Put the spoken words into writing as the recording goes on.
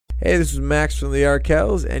Hey, this is Max from the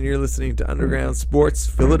Arkells, and you're listening to Underground Sports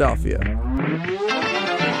Philadelphia.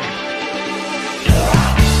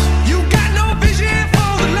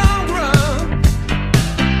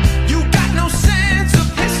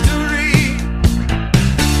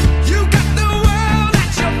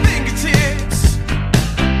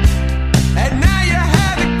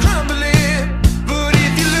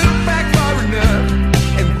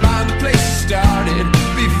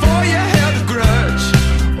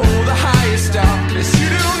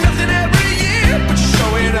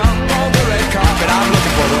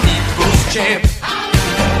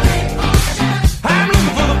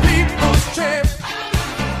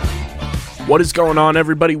 What is going on,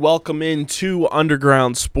 everybody? Welcome into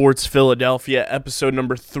Underground Sports Philadelphia, episode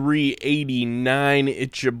number 389.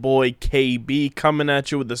 It's your boy KB coming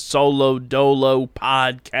at you with a solo dolo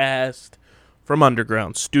podcast from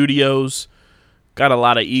Underground Studios. Got a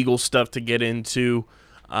lot of Eagles stuff to get into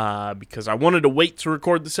because I wanted to wait to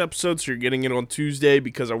record this episode, so you're getting it on Tuesday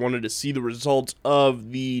because I wanted to see the results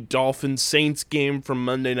of the Dolphins-Saints game from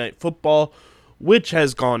Monday Night Football, which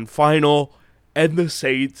has gone final, and the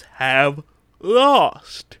Saints have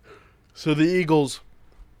lost. So the Eagles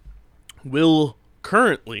will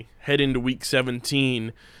currently head into Week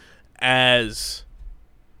 17 as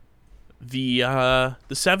the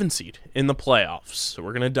 7 seed in the playoffs. So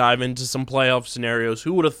we're going to dive into some playoff scenarios.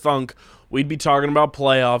 Who would have thunk we'd be talking about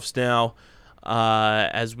playoffs now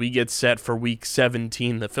as we get set for Week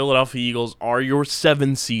 17. The Philadelphia Eagles are your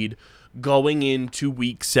 7 seed going into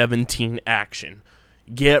Week 17 action.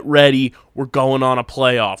 Get ready. We're going on a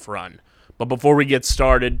playoff run. But before we get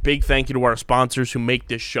started, big thank you to our sponsors who make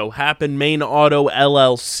this show happen. Main Auto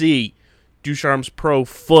LLC, Ducharme's Pro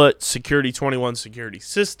Foot, Security 21 Security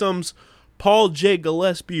Systems, Paul J.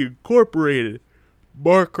 Gillespie Incorporated,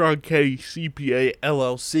 Mark Ronchetti CPA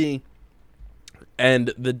LLC,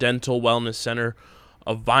 and the Dental Wellness Center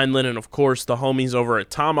of Vineland. And, of course, the homies over at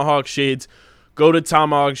Tomahawk Shades. Go to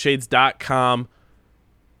tomahawkshades.com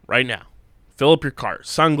right now. Fill up your cart.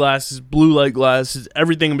 Sunglasses, blue light glasses,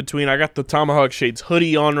 everything in between. I got the Tomahawk Shades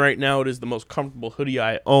hoodie on right now. It is the most comfortable hoodie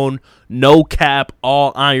I own. No cap,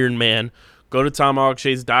 all Iron Man. Go to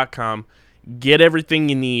tomahawkshades.com. Get everything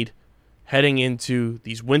you need heading into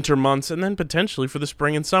these winter months and then potentially for the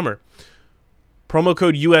spring and summer. Promo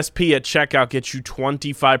code USP at checkout gets you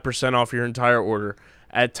 25% off your entire order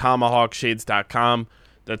at tomahawkshades.com.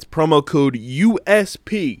 That's promo code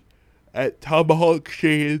USP at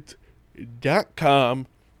tomahawkshades.com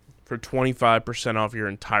for 25% off your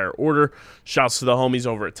entire order. Shouts to the homies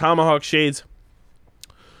over at Tomahawk Shades.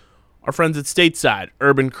 Our friends at Stateside,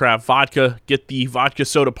 Urban Craft Vodka. Get the vodka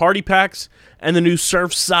soda party packs and the new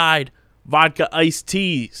Surfside vodka iced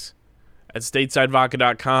teas at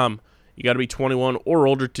statesidevodka.com. You got to be 21 or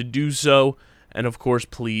older to do so. And, of course,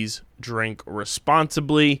 please drink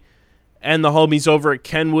responsibly. And the homies over at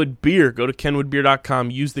Kenwood Beer. Go to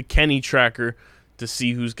kenwoodbeer.com. Use the Kenny tracker to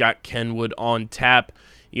see who's got Kenwood on tap.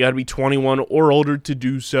 You got to be 21 or older to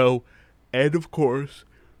do so. And, of course,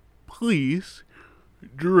 please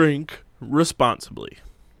drink responsibly.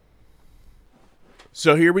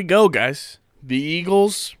 So here we go, guys. The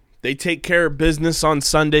Eagles, they take care of business on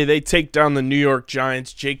Sunday. They take down the New York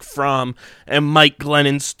Giants. Jake Fromm and Mike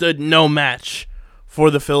Glennon stood no match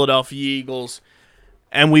for the Philadelphia Eagles.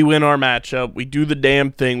 And we win our matchup. We do the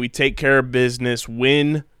damn thing. We take care of business,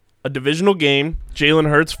 win a divisional game. Jalen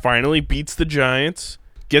Hurts finally beats the Giants,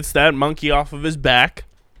 gets that monkey off of his back.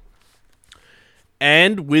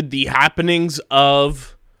 And with the happenings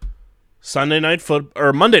of Monday Night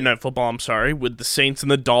Football, with the Saints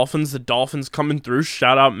and the Dolphins coming through.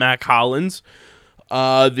 Shout out Mac Hollins.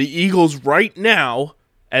 The Eagles right now,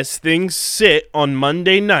 as things sit on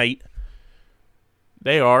Monday night,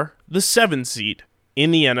 they are the 7 seed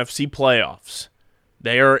in the NFC playoffs.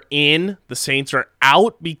 They are in. The Saints are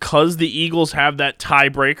out because the Eagles have that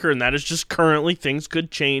tiebreaker, and that is just currently. Things could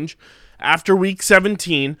change after Week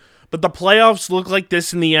 17. But the playoffs look like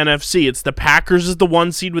this in the NFC. It's the Packers as the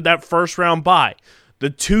 1 seed with that first-round bye. The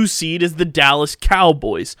 2 seed is the Dallas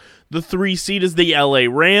Cowboys. The 3 seed is the LA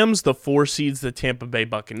Rams. The 4 seed is the Tampa Bay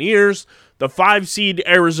Buccaneers. The 5 seed,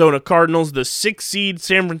 Arizona Cardinals. The 6 seed,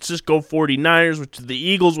 San Francisco 49ers, which the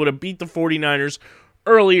Eagles would have beat the 49ers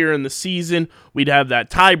earlier in the season. We'd have that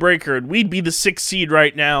tiebreaker, and we'd be the 6th seed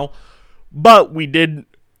right now. But we didn't,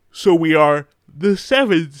 so we are the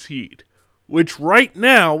 7th seed. Which right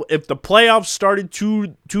now, if the playoffs started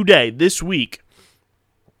today, this week,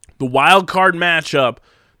 the wild card matchup,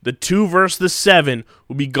 the 2 versus the 7,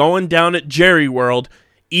 will be going down at Jerry World.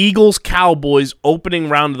 Eagles-Cowboys opening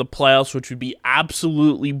round of the playoffs, which would be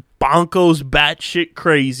absolutely bonkos batshit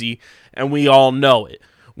crazy, and we all know it.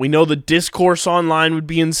 We know the discourse online would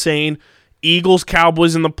be insane. Eagles,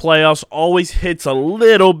 Cowboys in the playoffs always hits a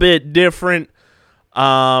little bit different.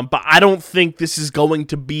 But I don't think this is going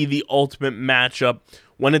to be the ultimate matchup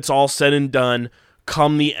when it's all said and done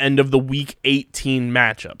come the end of the Week 18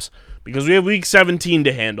 matchups. Because we have Week 17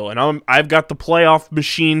 to handle, and I've got the playoff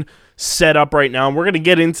machine set up right now. And we're going to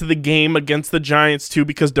get into the game against the Giants, too,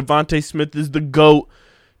 because Devontae Smith is the GOAT.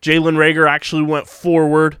 Jalen Reagor actually went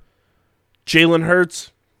forward. Jalen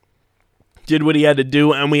Hurts did what he had to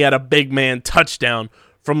do, and we had a big man touchdown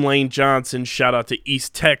from Lane Johnson. Shout out to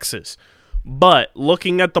East Texas. But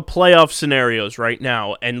looking at the playoff scenarios right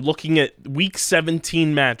now and looking at Week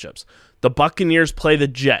 17 matchups, the Buccaneers play the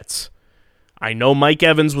Jets. I know Mike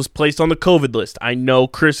Evans was placed on the COVID list. I know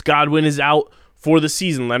Chris Godwin is out for the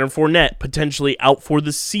season. Leonard Fournette potentially out for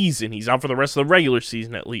the season. He's out for the rest of the regular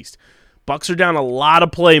season at least. Bucs are down a lot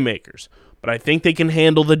of playmakers, but I think they can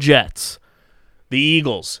handle the Jets. The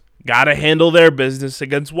Eagles got to handle their business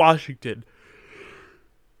against Washington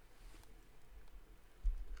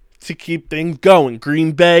to keep things going.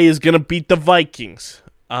 Green Bay is going to beat the Vikings.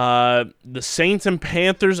 The Saints and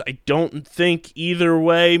Panthers, I don't think either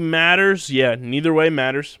way matters. Yeah, neither way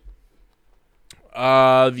matters.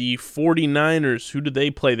 The 49ers, who do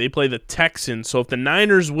they play? They play the Texans. So if the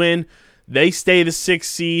Niners win, they stay the 6th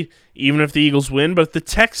seed, even if the Eagles win. But if the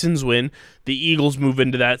Texans win, the Eagles move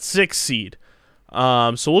into that 6th seed.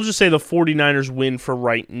 So we'll just say the 49ers win for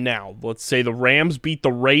right now. Let's say the Rams beat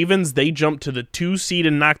the Ravens. They jump to the 2 seed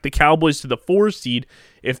and knock the Cowboys to the 4 seed.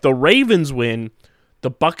 If the Ravens win, the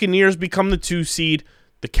Buccaneers become the 2 seed,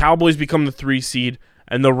 the Cowboys become the 3 seed,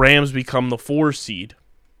 and the Rams become the 4 seed.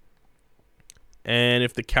 And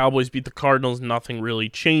if the Cowboys beat the Cardinals, nothing really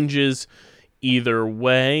changes either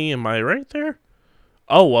way. Am I right there?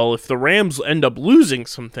 Oh, well, if the Rams end up losing,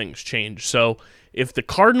 some things change. So if the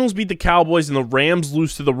Cardinals beat the Cowboys and the Rams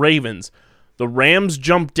lose to the Ravens, the Rams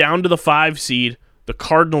jump down to the 5 seed, the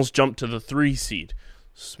Cardinals jump to the 3 seed.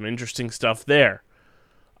 Some interesting stuff there.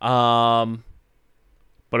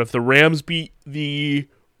 But if the Rams beat the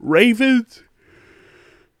Ravens,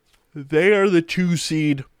 they are the 2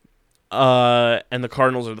 seed, and the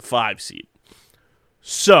Cardinals are the 5 seed.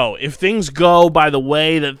 So, if things go by the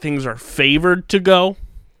way that things are favored to go,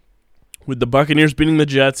 with the Buccaneers beating the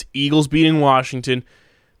Jets, Eagles beating Washington,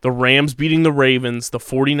 the Rams beating the Ravens, the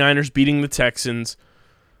 49ers beating the Texans,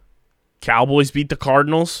 Cowboys beat the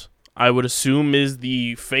Cardinals, I would assume is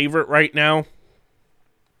the favorite right now.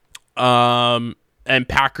 And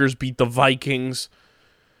Packers beat the Vikings,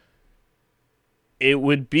 it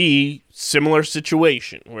would be similar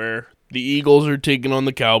situation where the Eagles are taking on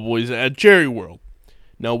the Cowboys at Jerry World.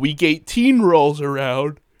 Now, Week 18 rolls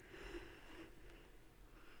around,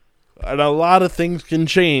 and a lot of things can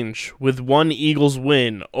change with one Eagles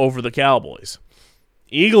win over the Cowboys.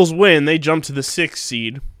 Eagles win, they jump to the 6th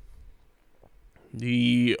seed.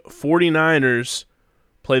 The 49ers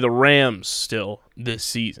play the Rams still this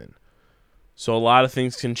season. So a lot of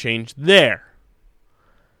things can change there.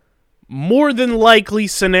 More than likely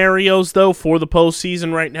scenarios, though, for the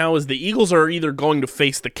postseason right now is the Eagles are either going to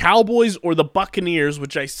face the Cowboys or the Buccaneers,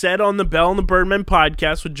 which I said on the Bell and the Birdmen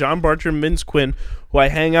podcast with John Barcher and Vince Quinn, who I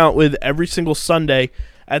hang out with every single Sunday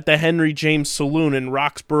at the Henry James Saloon in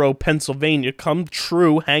Roxborough, Pennsylvania. Come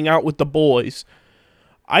true, hang out with the boys.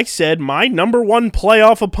 I said my number 1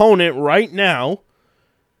 playoff opponent right now,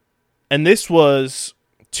 and this was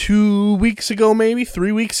 2 weeks ago maybe,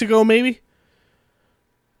 3 weeks ago maybe,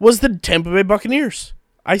 was the Tampa Bay Buccaneers.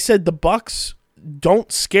 I said the Bucs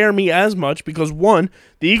don't scare me as much because, 1,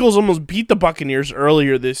 the Eagles almost beat the Buccaneers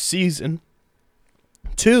earlier this season.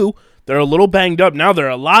 2, they're a little banged up. Now they're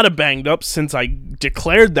a lot of banged up since I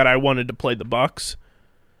declared that I wanted to play the Bucs.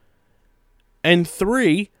 And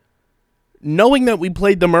 3, knowing that we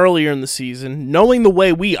played them earlier in the season, knowing the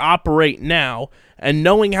way we operate now, and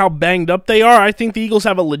knowing how banged up they are, I think the Eagles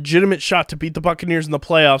have a legitimate shot to beat the Buccaneers in the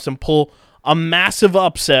playoffs and pull a massive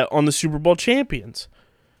upset on the Super Bowl champions.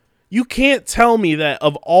 You can't tell me that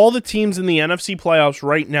of all the teams in the NFC playoffs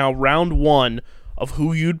right now, round 1 of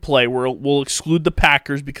who you'd play, we'll exclude the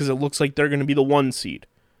Packers because it looks like they're going to be the 1 seed.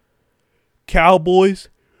 Cowboys,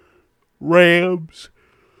 Rams,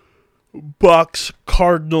 Bucs,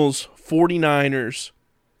 Cardinals, 49ers,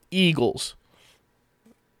 Eagles.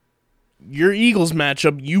 Your Eagles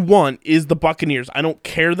matchup you want is the Buccaneers. I don't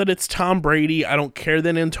care that it's Tom Brady. I don't care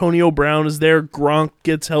that Antonio Brown is there. Gronk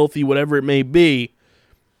gets healthy, whatever it may be.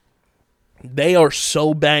 They are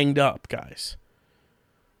so banged up, guys.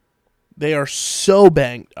 They are so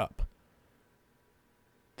banged up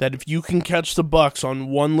that if you can catch the Bucs on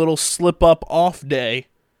one little slip-up off day,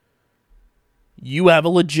 you have a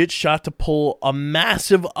legit shot to pull a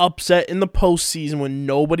massive upset in the postseason when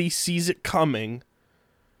nobody sees it coming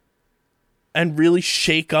and really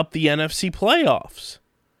shake up the NFC playoffs.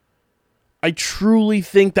 I truly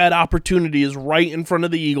think that opportunity is right in front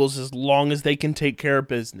of the Eagles as long as they can take care of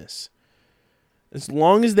business. As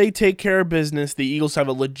long as they take care of business, the Eagles have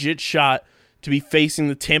a legit shot to be facing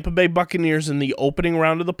the Tampa Bay Buccaneers in the opening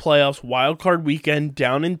round of the playoffs, wild card weekend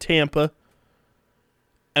down in Tampa,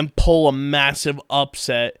 and pull a massive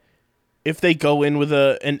upset if they go in with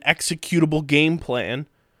an executable game plan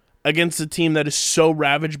against a team that is so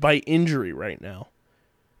ravaged by injury right now.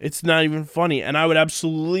 It's not even funny. And I would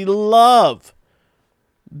absolutely love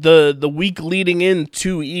the week leading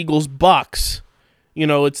into Eagles-Bucks. You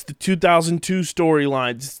know, it's the 2002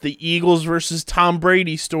 storylines. It's the Eagles versus Tom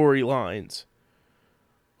Brady storylines.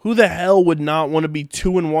 Who the hell would not want to be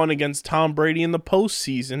 2-1 against Tom Brady in the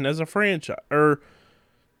postseason as a franchise? Or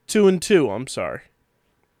 2-2, I'm sorry.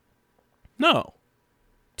 No.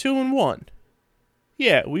 2-1.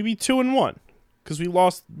 Yeah, we'd be 2-1. Because we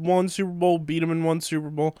lost one Super Bowl, beat him in one Super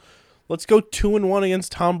Bowl. Let's go 2-1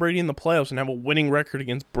 against Tom Brady in the playoffs and have a winning record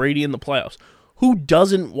against Brady in the playoffs. Who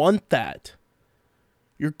doesn't want that?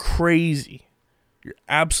 You're crazy. You're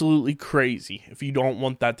absolutely crazy if you don't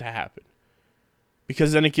want that to happen.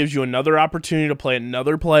 Because then it gives you another opportunity to play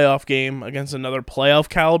another playoff game against another playoff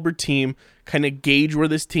caliber team, kind of gauge where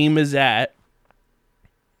this team is at.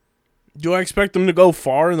 Do I expect them to go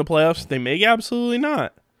far in the playoffs? They may, absolutely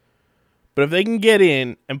not. But if they can get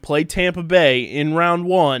in and play Tampa Bay in round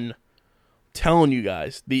one, I'm telling you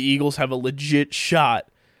guys, the Eagles have a legit shot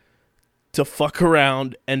to fuck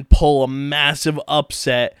around and pull a massive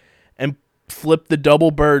upset and flip the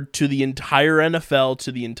double bird to the entire NFL,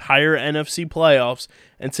 to the entire NFC playoffs,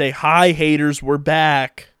 and say, hi, haters, we're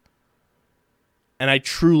back. And I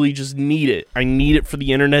truly just need it. I need it for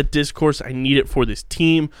the internet discourse. I need it for this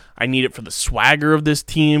team. I need it for the swagger of this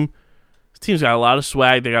team. Team's got a lot of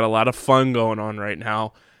swag. They got a lot of fun going on right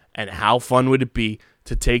now. And how fun would it be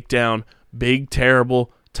to take down big,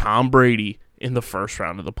 terrible Tom Brady in the first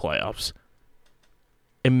round of the playoffs?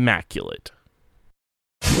 Immaculate.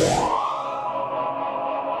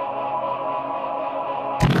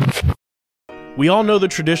 We all know the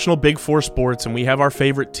traditional Big Four sports, and we have our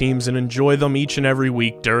favorite teams and enjoy them each and every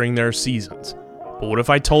week during their seasons. But what if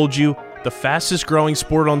I told you the fastest growing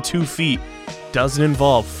sport on 2 feet doesn't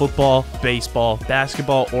involve football, baseball,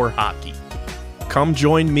 basketball, or hockey? Come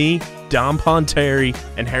join me, Dom Ponteri,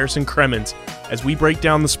 and Harrison Kremens as we break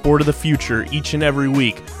down the sport of the future each and every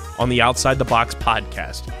week on the Outside the Box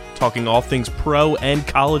podcast, talking all things pro and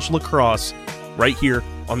college lacrosse right here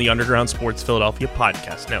on the Underground Sports Philadelphia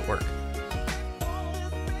podcast network.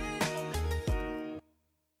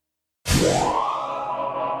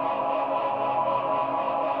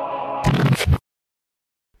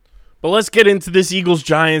 But let's get into this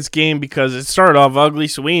Eagles-Giants game because it started off ugly,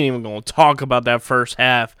 so we ain't even going to talk about that first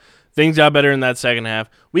half. Things got better in that second half.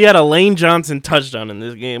 We had a Lane Johnson touchdown in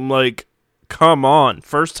this game. Like, come on.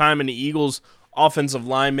 First time an Eagles offensive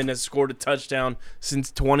lineman has scored a touchdown since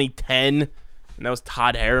 2010. And that was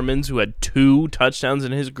Todd Herremans, who had 2 touchdowns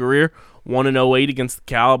in his career. One in 2008 against the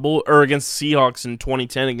Cowboys, or against the Seahawks in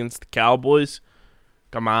 2010 against the Cowboys.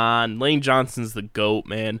 Come on. Lane Johnson's the GOAT,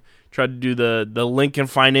 man. Tried to do the Lincoln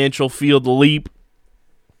Financial Field leap.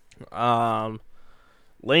 Lane's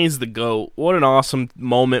the GOAT. What an awesome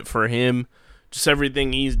moment for him. Just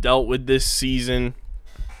everything he's dealt with this season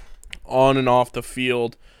on and off the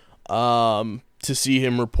field. To see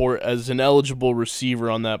him report as an eligible receiver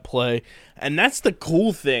on that play. And that's the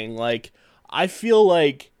cool thing. Like, I feel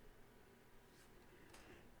like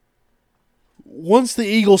once the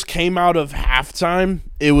Eagles came out of halftime,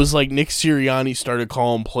 it was like Nick Sirianni started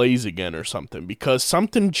calling plays again or something because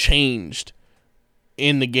something changed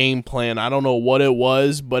in the game plan. I don't know what it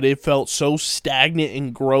was, but it felt so stagnant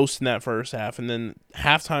and gross in that first half. And then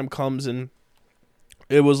halftime comes and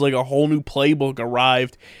it was like a whole new playbook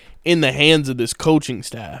arrived in the hands of this coaching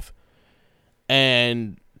staff.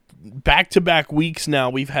 And back-to-back weeks now,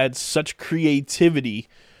 we've had such creativity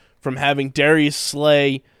from having Darius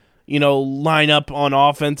Slay, line up on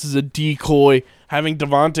offense as a decoy, having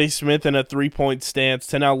Devontae Smith in a 3-point stance,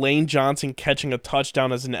 to now Lane Johnson catching a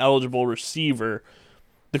touchdown as an eligible receiver.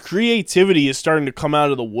 The creativity is starting to come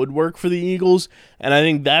out of the woodwork for the Eagles, and I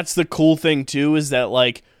think that's the cool thing too, is that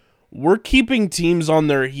we're keeping teams on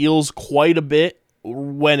their heels quite a bit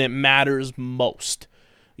when it matters most.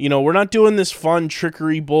 We're not doing this fun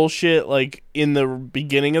trickery bullshit like in the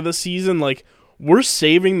beginning of the season. We're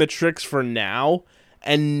saving the tricks for now,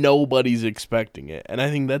 and nobody's expecting it. And I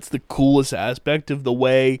think that's the coolest aspect of the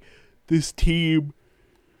way this team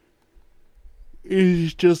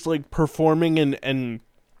is just like performing and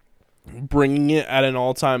bringing it at an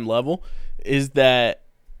all-time level, is that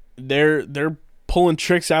they're pulling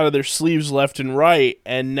tricks out of their sleeves left and right,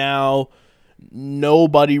 and now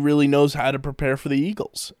nobody really knows how to prepare for the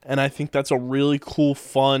Eagles. And I think that's a really cool,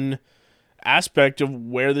 fun aspect of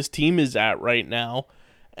where this team is at right now.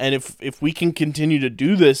 And if we can continue to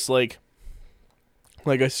do this, like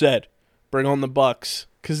I said, bring on the Bucks,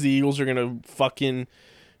 because the Eagles are gonna fucking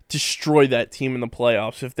destroy that team in the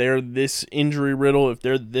playoffs. If they're this injury riddled, if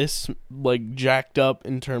they're this like jacked up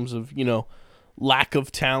in terms of, you know, lack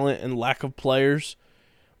of talent and lack of players,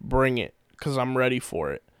 bring it, because I'm ready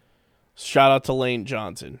for it. Shout out to Lane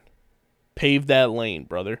Johnson. Pave that lane,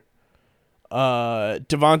 brother.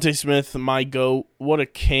 Devontae Smith, my GOAT. What a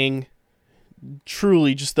king.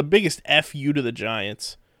 Truly, just the biggest F you to the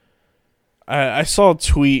Giants. I saw a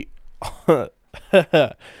tweet.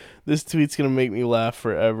 This tweet's going to make me laugh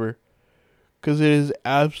forever, because it is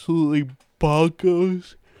absolutely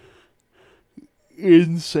bonkers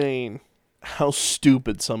insane how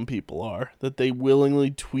stupid some people are, that they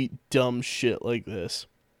willingly tweet dumb shit like this.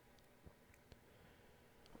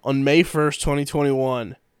 On May 1st,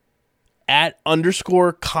 2021, at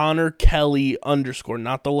 _Connor Kelly _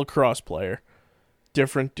 not the lacrosse player.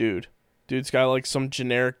 Different dude. Dude's got like some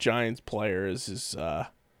generic Giants player as his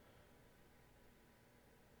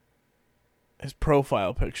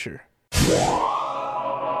profile picture.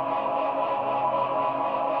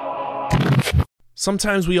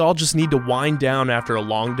 Sometimes we all just need to wind down after a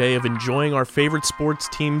long day of enjoying our favorite sports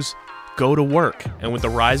teams go to work. And with the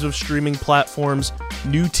rise of streaming platforms,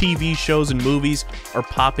 new TV shows and movies are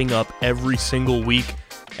popping up every single week,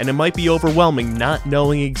 and it might be overwhelming not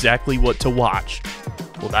knowing exactly what to watch.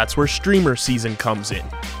 Well, that's where Streamer Season comes in,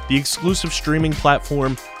 the exclusive streaming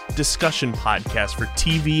platform discussion podcast for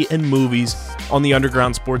TV and movies on the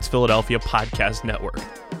Underground Sports Philadelphia podcast network.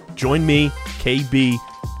 Join me, KB,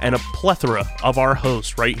 and a plethora of our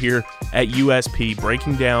hosts right here at USP,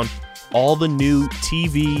 breaking down all the new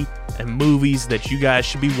TV and movies that you guys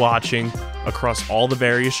should be watching across all the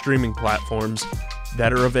various streaming platforms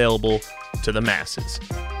that are available to the masses.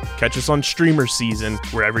 Catch us on Streamer Season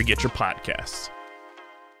wherever you get your podcasts.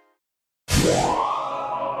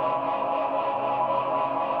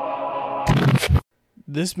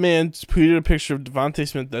 This man tweeted a picture of Devontae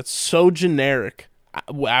Smith that's so generic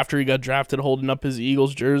after he got drafted holding up his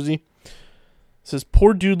Eagles jersey. It says,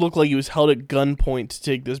 poor dude looked like he was held at gunpoint to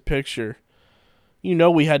take this picture. You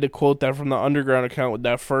know we had to quote that from the Underground account with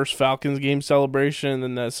that first Falcons game celebration and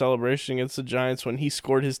then that celebration against the Giants when he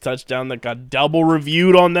scored his touchdown that got double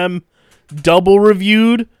reviewed on them. Double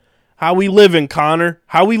reviewed? How we living, Connor?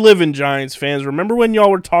 How we living, Giants fans? Remember when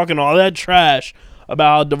y'all were talking all that trash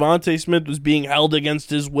about how Devontae Smith was being held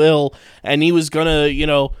against his will and he was going to, you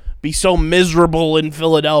know, be so miserable in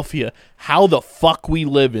Philadelphia? How the fuck we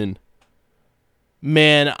living?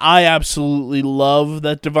 Man, I absolutely love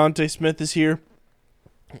that Devontae Smith is here.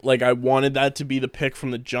 Like, I wanted that to be the pick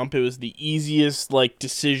from the jump. It was the easiest, like,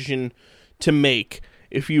 decision to make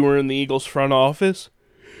if you were in the Eagles front office.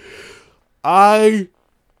 I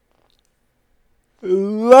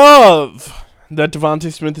love that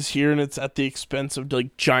Devontae Smith is here, and it's at the expense of,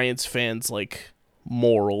 like, Giants fans, like,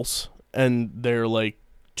 morals. And their, like,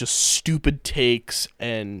 just stupid takes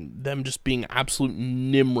and them just being absolute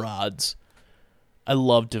nimrods. I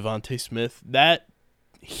love Devontae Smith. That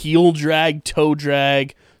heel drag, toe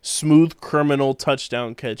drag, smooth criminal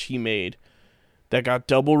touchdown catch he made that got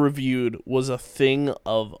double reviewed was a thing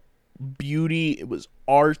of beauty. It was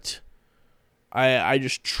art. I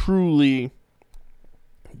just truly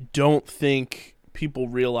don't think people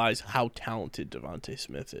realize how talented Devontae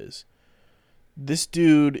Smith is. This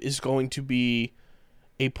dude is going to be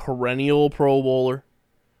a perennial Pro Bowler.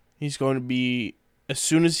 He's going to be, as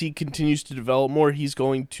soon as he continues to develop more, he's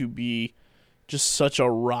going to be just such a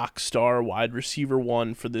rock star wide receiver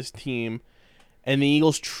one for this team. And the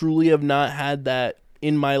Eagles truly have not had that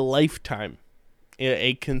in my lifetime.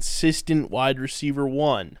 A consistent wide receiver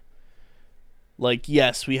one. Like,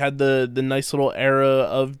 yes, we had the nice little era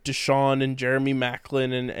of Deshaun and Jeremy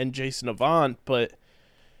Maclin and Jason Avant, but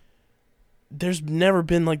there's never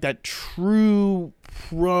been like that true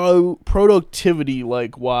productivity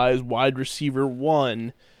like wide receiver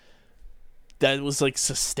one that was like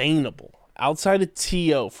sustainable. Outside of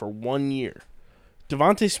T.O. for 1 year,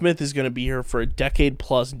 Devontae Smith is going to be here for a decade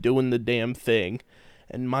plus doing the damn thing.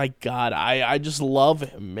 And my God, I just love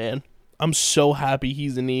him, man. I'm so happy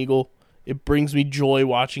he's an Eagle. It brings me joy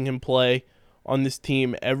watching him play on this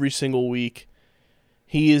team every single week.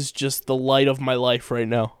 He is just the light of my life right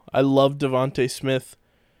now. I love Devontae Smith,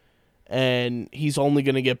 and he's only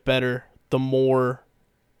going to get better the more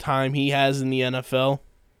time he has in the NFL.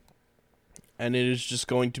 And it is just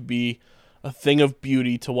going to be a thing of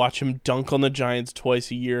beauty to watch him dunk on the Giants twice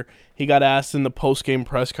a year. He got asked in the post-game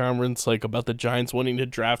press conference about the Giants wanting to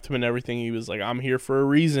draft him and everything. He was like, I'm here for a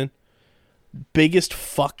reason. Biggest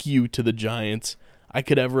fuck you to the Giants I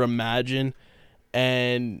could ever imagine.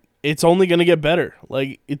 And it's only going to get better.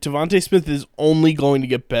 DeVonta Smith is only going to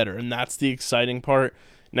get better, and that's the exciting part.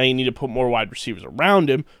 Now you need to put more wide receivers around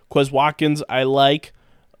him. Quez Watkins, I like.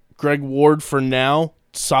 Greg Ward for now.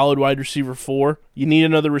 Solid wide receiver 4. You need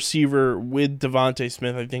another receiver with DeVonta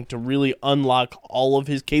Smith, I think, to really unlock all of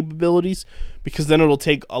his capabilities, because then it'll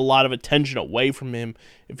take a lot of attention away from him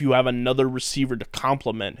if you have another receiver to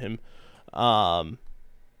complement him.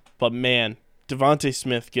 But man, DeVonta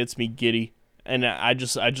Smith gets me giddy, and I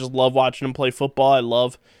just love watching him play football. I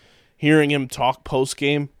love hearing him talk post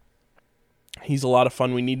game. He's a lot of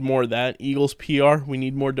fun. We need more of that. Eagles PR. We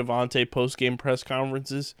need more DeVonta post game press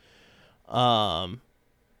conferences. And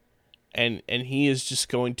he is just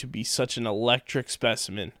going to be such an electric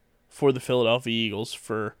specimen for the Philadelphia Eagles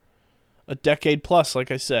for a decade plus,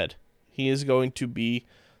 like I said. He is going to be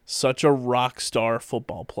such a rock star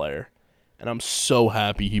football player. And I'm so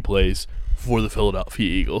happy he plays for the Philadelphia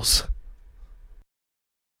Eagles.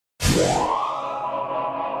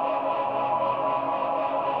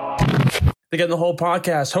 The Get in the Hole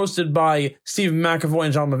podcast, hosted by Steve McAvoy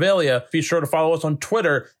and John Mavalia. Be sure to follow us on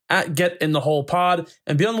Twitter at Get in the Hole Pod,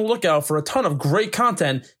 and be on the lookout for a ton of great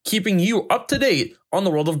content keeping you up to date on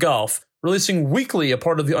the world of golf. Releasing weekly, a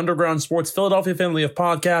part of the Underground Sports Philadelphia family of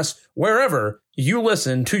podcasts, wherever you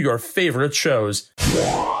listen to your favorite shows.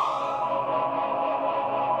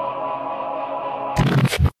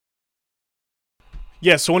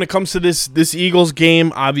 Yeah, so when it comes to this Eagles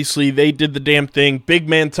game, obviously they did the damn thing. Big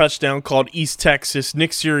man touchdown called East Texas. Nick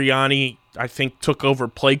Sirianni, I think, took over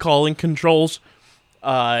play calling controls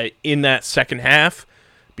in that second half,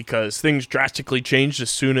 because things drastically changed as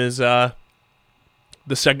soon as the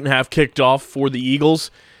second half kicked off for the Eagles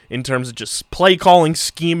in terms of just play calling,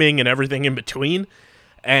 scheming, and everything in between.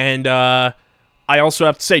 And I also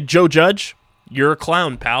have to say, Joe Judge, you're a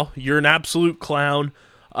clown, pal. You're an absolute clown.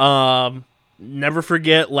 Never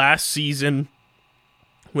forget last season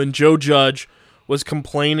when Joe Judge was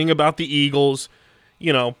complaining about the Eagles,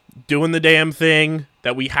 doing the damn thing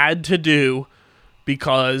that we had to do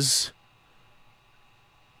because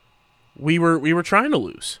we were trying to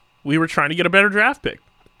lose. We were trying to get a better draft pick.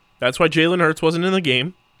 That's why Jalen Hurts wasn't in the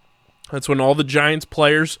game. That's when all the Giants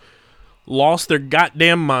players lost their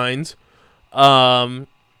goddamn minds. And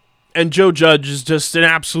Joe Judge is just an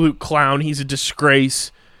absolute clown. He's a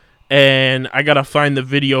disgrace. And I got to find the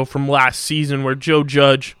video from last season where Joe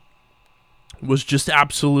Judge was just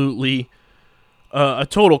absolutely a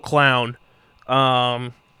total clown.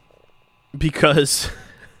 Because,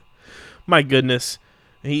 my goodness,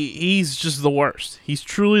 he's just the worst. He's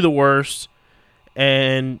truly the worst.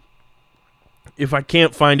 And if I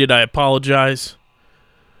can't find it, I apologize.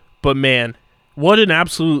 But man, what an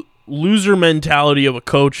absolute loser mentality of a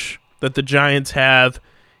coach that the Giants have.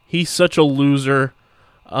 He's such a loser.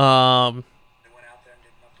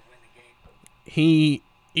 He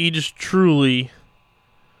just truly,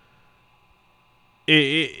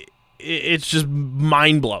 it's just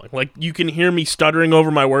mind-blowing. You can hear me stuttering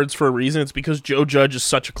over my words for a reason. It's because Joe Judge is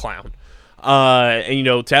such a clown. And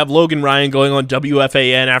to have Logan Ryan going on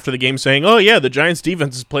WFAN after the game saying, oh yeah, the Giants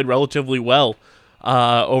defense has played relatively well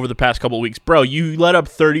over the past couple of weeks. Bro, you let up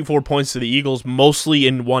 34 points to the Eagles, mostly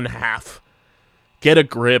in one half. Get a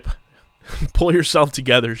grip. Pull yourself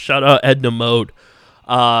together. Shut up, Edna Mode.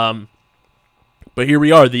 But here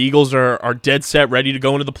we are. The Eagles are dead set, ready to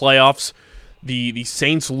go into the playoffs. The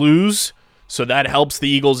Saints lose, so that helps the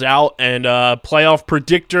Eagles out. And playoff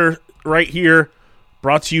predictor right here,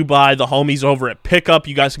 brought to you by the homies over at Pickup.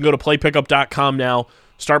 You guys can go to playpickup.com now.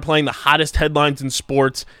 Start playing the hottest headlines in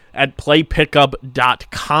sports at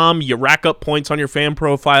playpickup.com. You rack up points on your fan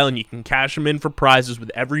profile, and you can cash them in for prizes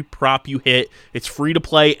with every prop you hit. It's free to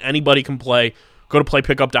play. Anybody can play. Go to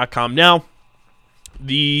playpickup.com now.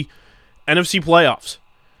 The NFC playoffs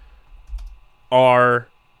are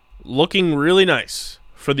looking really nice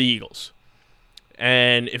for the Eagles.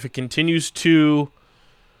 And if it continues to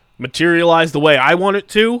materialize the way I want it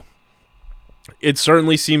to, it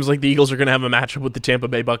certainly seems like the Eagles are going to have a matchup with the Tampa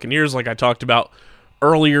Bay Buccaneers, like I talked about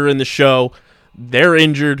earlier in the show. They're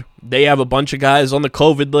injured. They have a bunch of guys on the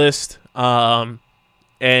COVID list. And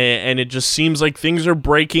it just seems like things are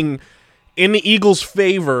breaking in the Eagles'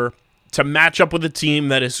 favor to match up with a team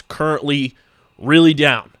that is currently really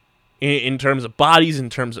down in terms of bodies,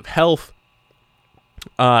 in terms of health,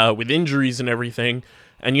 with injuries and everything.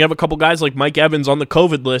 And you have a couple guys like Mike Evans on the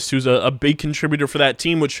COVID list, who's a big contributor for that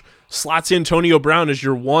team, which slots Antonio Brown as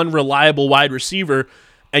your one reliable wide receiver.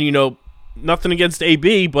 And, you know, nothing against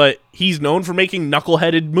AB, but he's known for making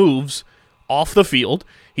knuckleheaded moves off the field.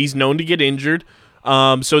 He's known to get injured.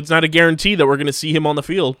 So it's not a guarantee that we're going to see him on the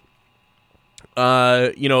field.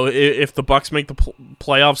 You know, if the Bucs make the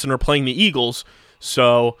playoffs and are playing the Eagles.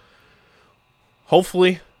 So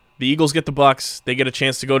hopefully the Eagles get the Bucs. They get a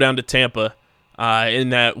chance to go down to Tampa in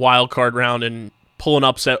that wild card round and pull an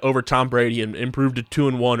upset over Tom Brady and improve to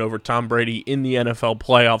 2-1 over Tom Brady in the NFL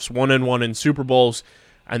playoffs, 1-1 in Super Bowls,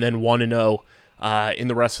 and then 1-0 in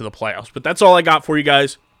the rest of the playoffs. But that's all I got for you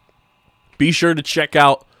guys. Be sure to check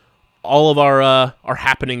out all of our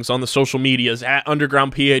happenings on the social medias at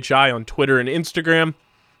Underground PHI on Twitter and Instagram.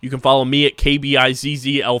 You can follow me at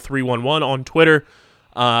KBIZZL311 on Twitter.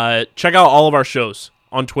 Check out all of our shows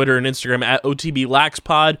on Twitter and Instagram at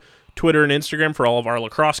OTBLaxPod, Twitter and Instagram for all of our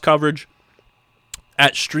lacrosse coverage.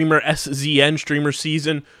 At Streamer SZN, Streamer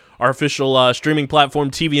Season, our official streaming platform,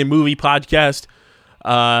 TV and movie podcast.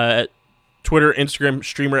 Twitter, Instagram,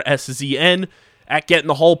 Streamer SZN. At Get in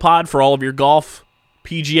the Hole Pod for all of your golf,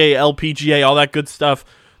 PGA, LPGA, all that good stuff.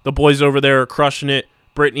 The boys over there are crushing it.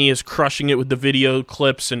 Brittany is crushing it with the video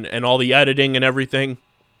clips and all the editing and everything.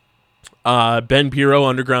 Ben Piro,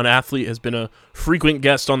 Underground Athlete, has been a frequent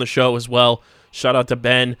guest on the show as well. Shout out to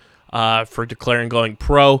Ben for declaring going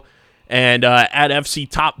pro. And at FC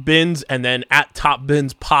Top Bins, and then at Top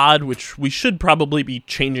Bins Pod, which we should probably be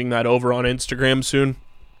changing that over on Instagram soon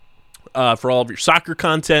for all of your soccer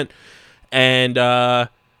content. And at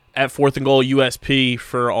 4th and Goal USP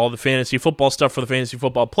for all the fantasy football stuff for the fantasy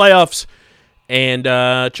football playoffs. And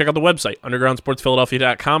check out the website,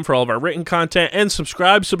 undergroundsportsphiladelphia.com, for all of our written content. And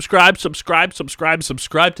subscribe to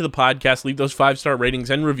the podcast. Leave those 5-star ratings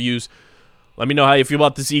and reviews. Let me know how you feel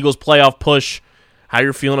about this Eagles playoff push, how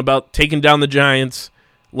you're feeling about taking down the Giants,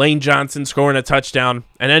 Lane Johnson scoring a touchdown,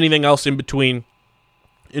 and anything else in between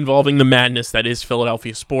involving the madness that is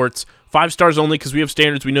Philadelphia sports. 5 stars only because we have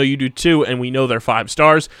standards. We know you do too, and we know they're 5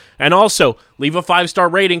 stars. And also, leave a 5-star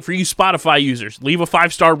rating for you Spotify users. Leave a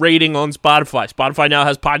 5-star rating on Spotify. Spotify now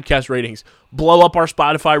has podcast ratings. Blow up our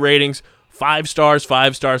Spotify ratings. 5 stars,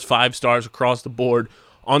 5 stars, 5 stars across the board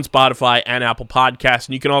on Spotify and Apple Podcasts.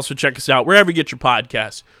 And you can also check us out wherever you get your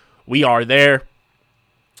podcasts. We are there.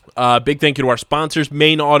 Big thank you to our sponsors,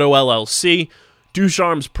 Main Auto LLC,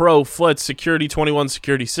 Ducharme's Pro Foot, Security 21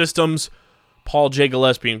 Security Systems, Paul J.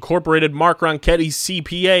 Gillespie Incorporated, Mark Ronchetti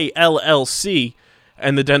CPA LLC,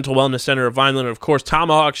 and the Dental Wellness Center of Vineland, and of course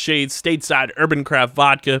Tomahawk Shades, Stateside Urban Craft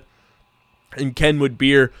Vodka, and Kenwood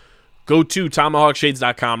Beer. Go to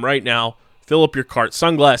TomahawkShades.com right now. Fill up your cart.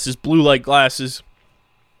 Sunglasses, blue light glasses,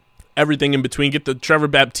 everything in between. Get the Trevor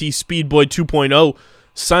Baptiste Speedboy 2.0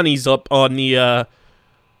 Sunnies up on the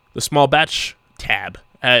small batch tab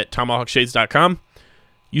at TomahawkShades.com.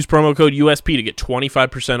 Use promo code USP to get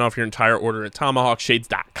 25% off your entire order at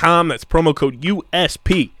TomahawkShades.com. That's promo code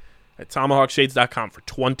USP at TomahawkShades.com for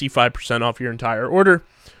 25% off your entire order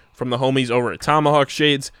from the homies over at Tomahawk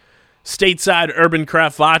Shades. Stateside Urban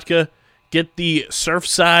Craft Vodka. Get the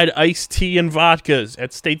Surfside iced tea and vodkas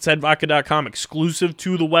at StatesideVodka.com, exclusive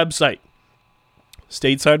to the website.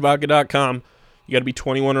 StatesideVodka.com. You got to be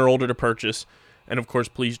 21 or older to purchase. And, of course,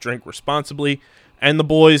 please drink responsibly. And the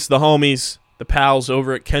boys, the homies, the pals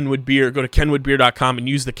over at Kenwood Beer, go to KenwoodBeer.com and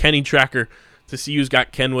use the Kenny Tracker to see who's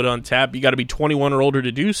got Kenwood on tap. You got to be 21 or older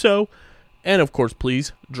to do so. And, of course,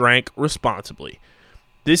 please drink responsibly.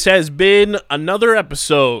 This has been another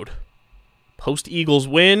episode, post-Eagles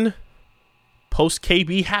win,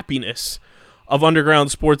 post-KB happiness of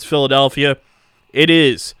Underground Sports Philadelphia. It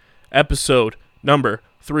is episode number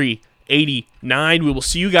 389. We will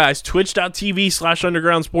see you guys,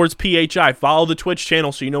 twitch.tv/undergroundsportsphi. Follow the Twitch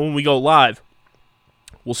channel so you know when we go live.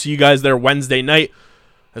 We'll see you guys there Wednesday night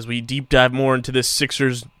as we deep dive more into this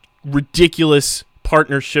Sixers ridiculous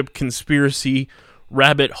partnership conspiracy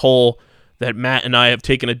rabbit hole that Matt and I have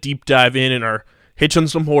taken a deep dive in and are hitching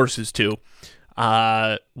some horses to.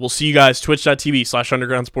 We'll see you guys,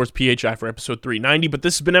 twitch.tv/undergroundsportsphi for episode 390, but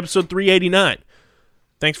this has been episode 389.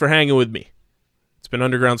 Thanks for hanging with me. It's been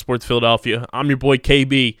Underground Sports Philadelphia. I'm your boy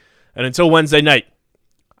KB, and until Wednesday night,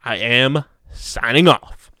 I am signing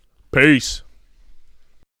off. Peace.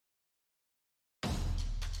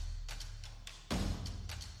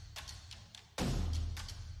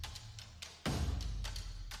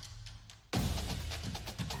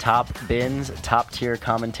 Top bins, top tier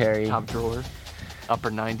commentary. Top drawer, upper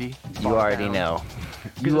 90. You already know.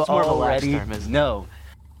 You already know.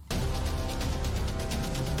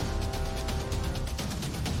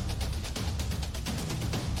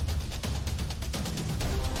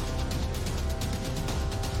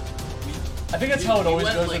 think that's how it always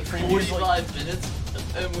went goes like with previews. 45 minutes,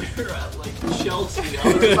 and we were at like Chelsea.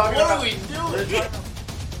 I was like, what are we doing?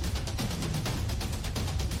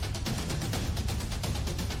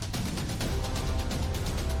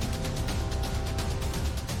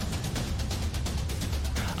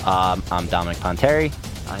 I'm Dominic Ponteri,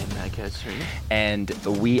 I am Matt Ketzer. and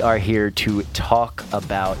we are here to talk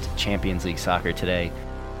about Champions League soccer today.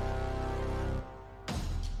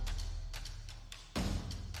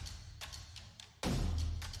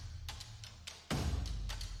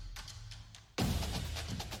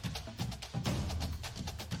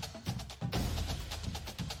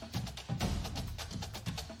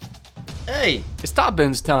 Hey, it's Top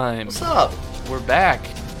Bins time. What's up? We're back.